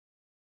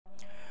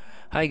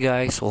Hi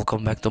guys,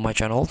 welcome back to my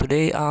channel.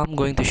 Today I'm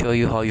going to show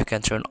you how you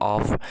can turn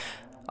off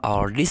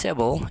or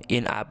disable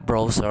in-app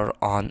browser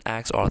on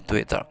X or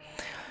Twitter.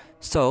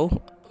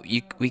 So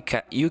you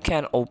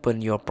can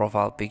open your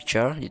profile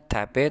picture, you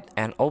tap it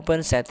and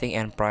open setting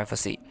and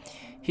privacy.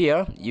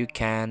 Here you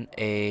can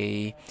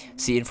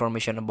see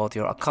information about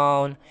your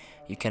account,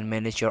 you can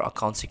manage your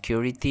account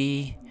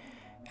security,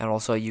 and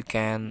also you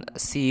can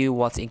see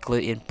what's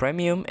included in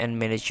premium and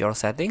manage your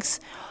settings.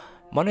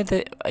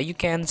 You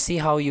can see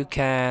how you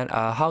can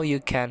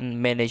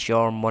manage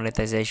your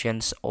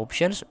monetizations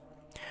options,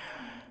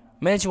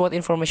 manage what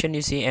information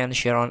you see and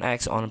share on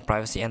X on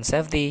privacy and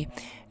safety,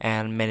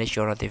 and manage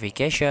your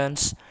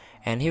notifications.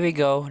 And here we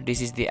go,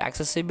 this is the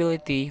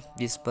accessibility,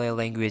 display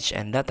language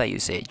and data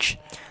usage.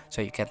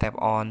 So you can tap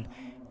on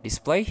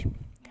display,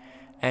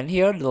 and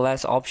here the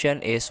last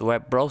option is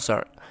web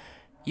browser.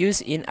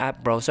 Use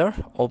in-app browser,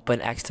 open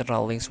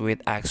external links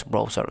with X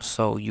browser.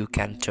 So you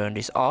can turn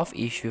this off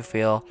if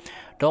you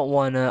don't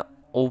wanna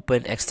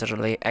open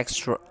external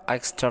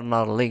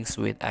links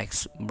with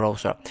X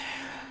browser.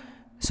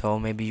 So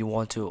maybe you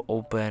want to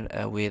open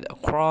with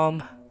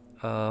Chrome,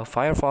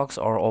 Firefox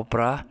or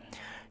Opera.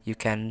 You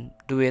can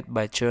do it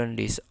by turn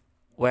this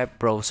web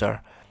browser.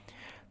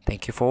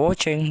 Thank you for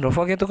watching. Don't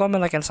forget to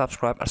comment, like and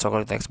subscribe, and circle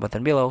the text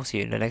button below. See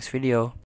you in the next video.